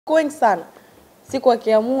wengi sana. Siku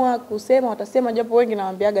wakiamua kusema watasema, japo wengi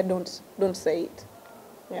nawaambiaga don't say it.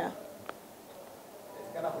 Yeah.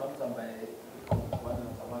 Kana kuna mtu ambaye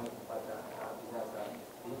anatamani kupata bidhaa za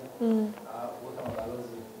wote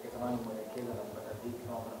mabalozi yatamani mwelekeza na kupata vipi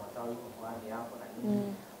kama kuna matawi kwani hapo na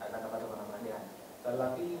nini atakapata kwa namna gani. Swali la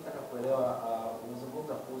pili nataka kuelewa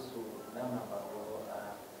unazungumza kuhusu namna ambavyo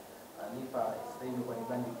NIFFER sasa hivi kwa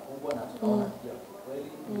brand kubwa na tunaona pia kweli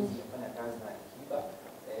inafanya kazi na akiba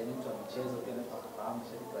ni mtu wa michezo pia na tunafahamu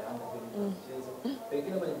shirika la Yanga pia ni mtu wa michezo.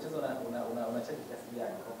 Pengine kwenye mchezo unachaji kiasi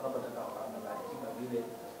gani? Kwa mfano nataka kufahamu na akiba vile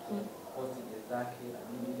posti zake na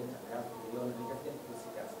nini ile tangazo milioni ni kiasi gani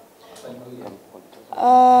kusika.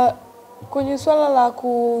 Kwenye swala la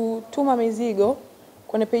kutuma mizigo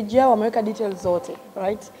kwenye page yao wameweka details zote,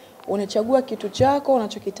 right? Unachagua kitu chako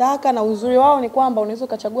unachokitaka, na uzuri wao ni kwamba unaweza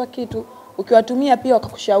ukachagua kitu ukiwatumia pia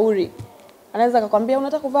wakakushauri. Anaweza akakwambia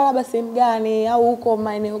unataka kuvaa labda sehemu gani au huko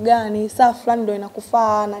maeneo gani, saa fulani ndio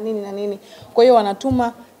inakufaa na nini na nini. Kwa hiyo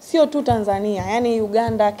wanatuma sio tu Tanzania, yani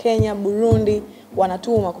Uganda, Kenya, Burundi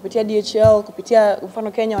wanatuma kupitia DHL, kupitia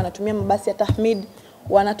mfano Kenya wanatumia mabasi ya Tahmid,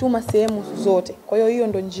 wanatuma sehemu zote. Kwa hiyo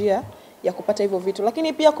ndio njia ya kupata hivyo vitu.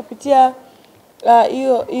 Lakini pia kupitia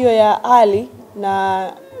hiyo ya Ali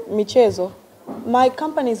na michezo, my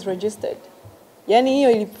company is registered. Yani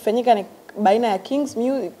hiyo ilifanyika ni baina ya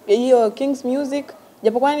Kings Music,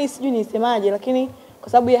 japokuwa ni sijui nisemaje, lakini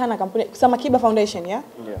kwa sababu yeye hana kampuni, kusema Kiba Foundation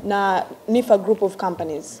na NIFFER group of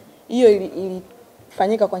companies. Hiyo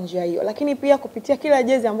ilifanyika kwa njia hiyo. Lakini pia kupitia kila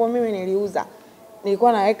jezi ambayo mimi niliuza,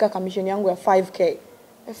 nilikuwa naweka commission yangu ya 5K.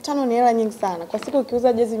 5,000 ni hela nyingi sana. Kwa siku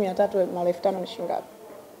ukiuza jezi 300 mara 5,000 ni shilingi ngapi?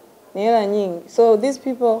 Ni hela nyingi. So these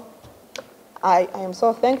people, I am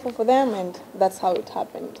so thankful for them, and that's how it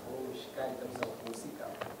happened.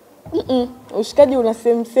 Ushikaji una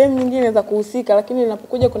sehemu nyingine za kuhusika, lakini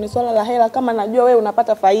linapokuja kwenye swala la hela, kama najua wewe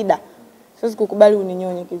unapata faida, siwezi kukubali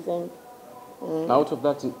uninyonye kizembe. Na out of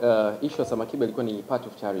that issue ya Makiba ilikuwa ni part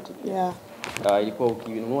of charity. Yeah. Ilikuwa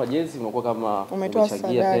ukinunua jezi unakuwa kama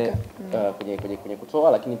umechangia kwenye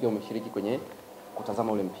kutoa, lakini pia umeshiriki kwenye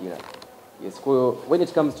kutazama ule mpira. Yes, kwa hiyo when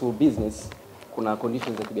it comes to business kuna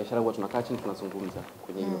conditions za kibiashara huwa tunakaa chini tunazungumza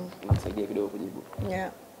kwenye hiyo. Nakusaidia kidogo kujibu.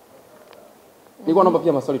 Yeah. Nilikuwa naomba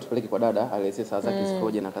pia maswali tupeleke kwa dada, aelezee saa zake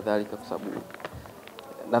zikoje na kadhalika, kwa sababu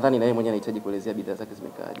nadhani na yeye mwenyewe anahitaji kuelezea bidhaa zake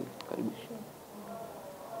zimekaaje. Karibu.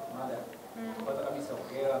 Kwanza kabisa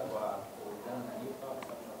ongea kwa kuungana na NIFFER kwa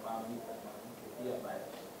sababu tunafahamu NIFFER pia bali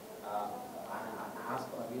hasa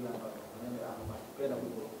kwa vile ambavyo anapenda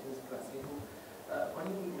kujifunza kila siku. Kwa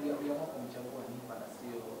nini uliamua kumchagua NIFFER na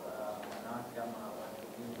sio wanawake ama watu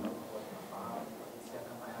wengine ambao tunafahamu jinsi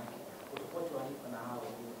kama yake? Utofauti wa NIFFER na hao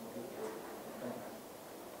wengine.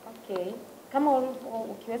 Okay, kama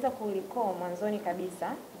ukiweza kuliko mwanzoni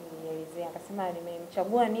kabisa nielezea, akasema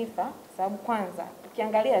nimemchagua NIFFER sababu kwanza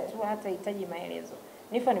ukiangalia tu hata hitaji maelezo.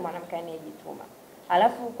 NIFFER ni mwanamke anayejituma.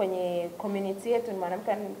 Alafu kwenye community yetu ni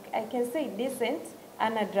mwanamke, I can say decent,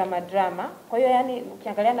 ana drama. Kwa hiyo yani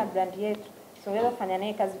ukiangalia na brand yetu tunaweza kufanya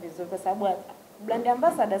naye kazi vizuri kwa sababu brand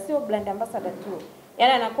ambassador sio brand ambassador tu.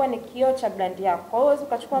 Yani anakuwa ni kioo cha brand yako. Kwa hiyo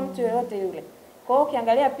ukachukua mtu yoyote yule. Kwa hiyo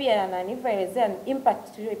ukiangalia pia na NIFFER elezea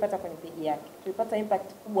impact tuliyoipata kwenye page yake. Tulipata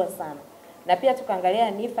impact kubwa sana. Na pia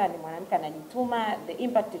tukaangalia NIFFER ni mwanamke anajituma, the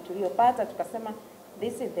impact tuliyopata tukasema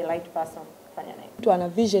this is the right person kufanya naye. Mtu ana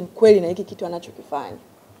vision kweli na hiki kitu anachokifanya.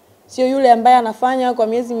 Sio yule ambaye anafanya kwa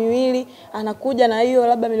miezi miwili, anakuja na hiyo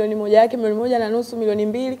labda milioni moja yake, milioni moja na nusu, milioni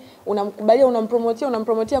mbili, unamkubalia,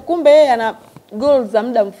 unampromotea, kumbe yeye ana goals za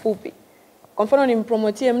muda mfupi. Kwa mfano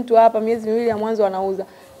nimpromotie mtu hapa miezi miwili ya mwanzo anauza.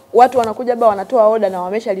 Watu wanakuja baba wanatoa order na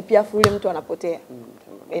wameshalipia afu yule mtu anapotea.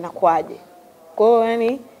 Inakuaje? Kwa hiyo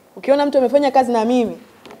yani ukiona mtu amefanya kazi na mimi,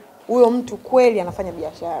 huyo mtu kweli anafanya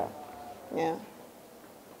biashara. Yeah.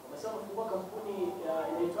 Umesema kufungua kampuni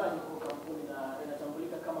inaitwaje kwa kampuni na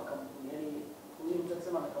inatambulika kama kampuni? Yaani mtu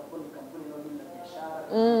akisema na kampuni ndio ni biashara.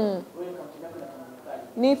 Wewe kampuni yako inatambulikaje?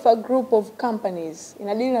 NIFFER group of companies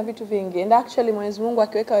inadili na vitu vingi. And actually Mwenyezi Mungu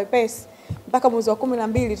akiweka wepesi mpaka mwezi wa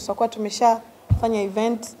 12 tutakuwa tumeshafanya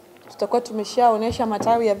event, tutakuwa tumeshaonesha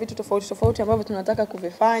matawi ya vitu tofauti ambavyo tunataka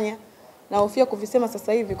kuvifanya. Na hofia kuvisema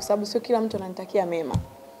sasa hivi kwa sababu sio kila mtu ananitakia mema.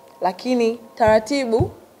 Lakini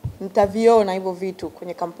taratibu mtaviona hivyo vitu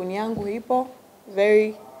kwenye kampuni yangu ipo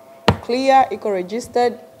very clear, iko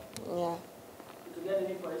registered. Yeah. Kitu gani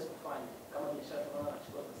NIFFER hawezi kufanya? Kama biashara tunaona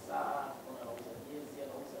anachukua saa, unauza jezi,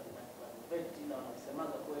 anauza event na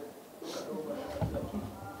wanasemaga kwa dogo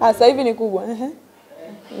na Sasa hivi ni kubwa.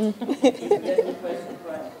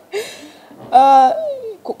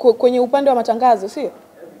 Kwenye upande wa matangazo sio?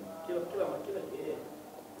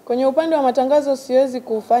 Kwenye upande wa matangazo siwezi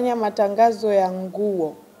kufanya matangazo ya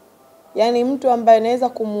nguo. Yaani mtu ambaye anaweza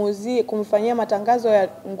kumfanyia matangazo ya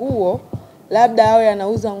nguo, labda awe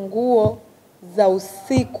anauza nguo za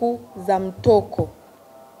usiku za mtoko.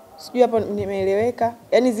 Sijui hapo nimeeleweka?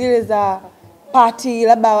 Yaani zile za party,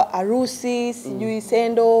 labda harusi, sijui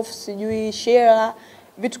send off, sijui share,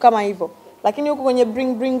 vitu kama hivyo. Lakini huko kwenye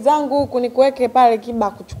bring zangu huko ni kuweke pale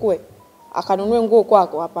kiba kuchukue. Akanunue nguo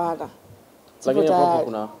kwako, hapana. Lakini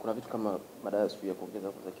hapo kuna vitu kama madawa sijui ya kuongeza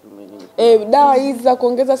za kiume nini? Dawa hizi za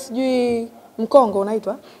kuongeza sijui mkongo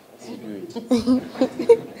unaitwa? Sijui.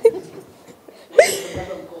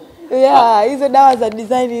 Yeah, hizo dawa za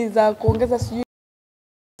design za kuongeza sijui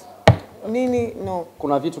nini, no.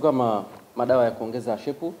 Kuna vitu kama madawa ya kuongeza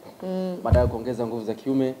shepu, madawa ya kuongeza nguvu za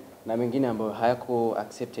kiume na mengine ambayo hayako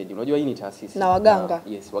accepted. Unajua hii ni taasisi. Na waganga.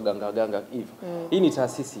 Yes, waganga hivyo. Hii ni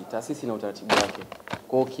taasisi na utaratibu wake.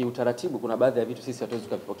 Kwa hiyo kiutaratibu kuna baadhi ya vitu sisi hatuwezi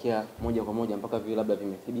kuvipokea moja kwa moja mpaka vile labda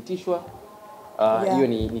vimethibitishwa. Hiyo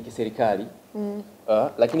ni kiserikali.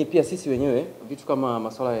 Lakini pia sisi wenyewe vitu kama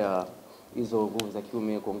masuala ya hizo nguvu za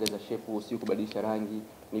kiume, kuongeza shepu, sio kubadilisha rangi,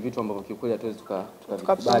 ni vitu ambavyo kiukweli hatuwezi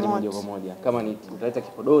tukavikubali moja kwa moja. Kama ni utaleta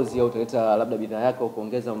kipodozi au utaleta labda bidhaa yako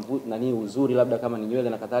kuongeza uzuri, labda kama ni nywele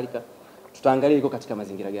na kadhalika, tutaangalia iko katika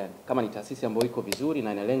mazingira gani. Kama ni taasisi ambayo iko vizuri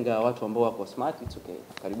na inalenga watu ambao wako smart, it's okay.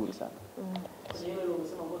 Karibuni sana. Sasa yeye ndio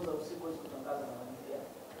umesema ngozi za usiku hizo kutangaza na wanajia.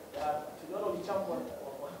 Tunaona ulichambwa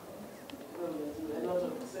ndio watu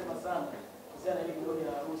wanasema sana kuhusiana na ile glory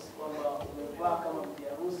ya harusi kwamba umevaa kama bibi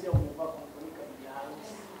harusi au umevaa kufunika bibi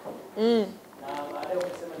harusi. Na baadaye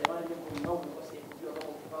ukasema jamani mimi mnaomba kwa sababu kujua kama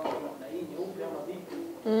ukivaa na hii nyeupe ama vipi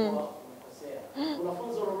kwa kukosea. Kuna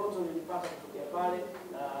funzo lolote ulilipata kutoka pale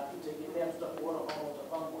na tutegemea tutakuona kama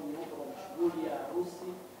utavaa nguo nyeupe kwa shughuli ya harusi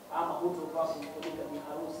ama hutovaa kufunika bibi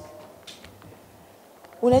harusi?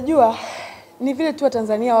 Unajua ni vile tu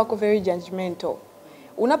Tanzania wako very judgmental.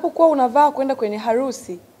 Unapokuwa unavaa kwenda kwenye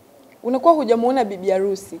harusi, unakuwa hujamuona bibi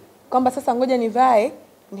harusi kwamba sasa ngoja nivae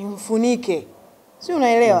nimfunike. Si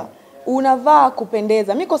unaelewa? Unavaa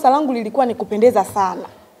kupendeza. Mimi kosa langu lilikuwa ni kupendeza sana.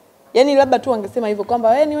 Yaani labda tu wangesema hivyo kwamba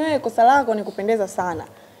wewe kosa lako ni kupendeza sana.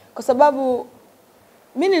 Kwa sababu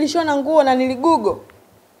mimi nilishona nguo na niligugo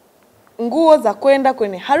nguo za kwenda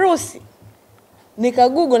kwenye harusi.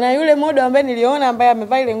 Nikagugo na yule model ambaye niliona ambaye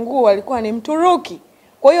amevaa ile nguo alikuwa ni Mturuki.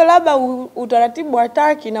 Kwa hiyo labda utaratibu wa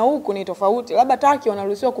Turkey na huku ni tofauti. Labda Turkey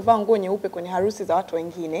wanaruhusiwa kuvaa nguo nyeupe kwenye harusi za watu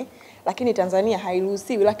wengine, lakini Tanzania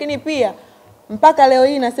hairuhusiwi. Lakini pia mpaka leo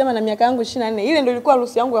hii nasema na miaka yangu 24, ile ndio ilikuwa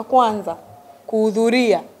harusi yangu ya kwanza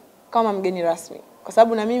kuhudhuria kama mgeni rasmi. Kwa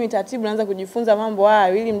sababu na mimi taratibu naanza kujifunza mambo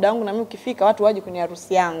hayo ili muda wangu na mimi ukifika watu waje kwenye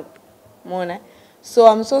harusi yangu. Umeona?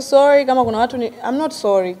 So I'm so sorry kama kuna watu I'm not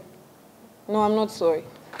sorry. No, I'm not sorry.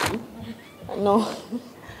 No.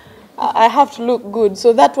 I have to look good.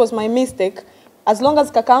 So that was my mistake. As long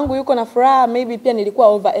as kakaangu yuko na furaha, maybe pia nilikuwa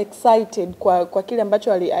overexcited kwa kile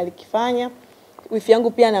ambacho alikifanya. Wifi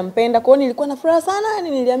yangu pia nampenda. Kwa hiyo nilikuwa na furaha sana,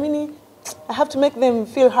 niliamini I have to make them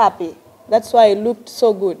feel happy. That's why it looked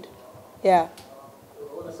so good. Yeah.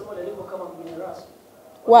 Unasema nilikuwa kama mgeni rasmi.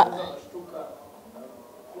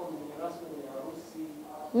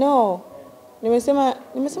 No.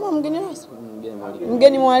 Nimesema mgeni rasmi.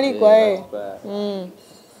 Mgeni mwalikwa.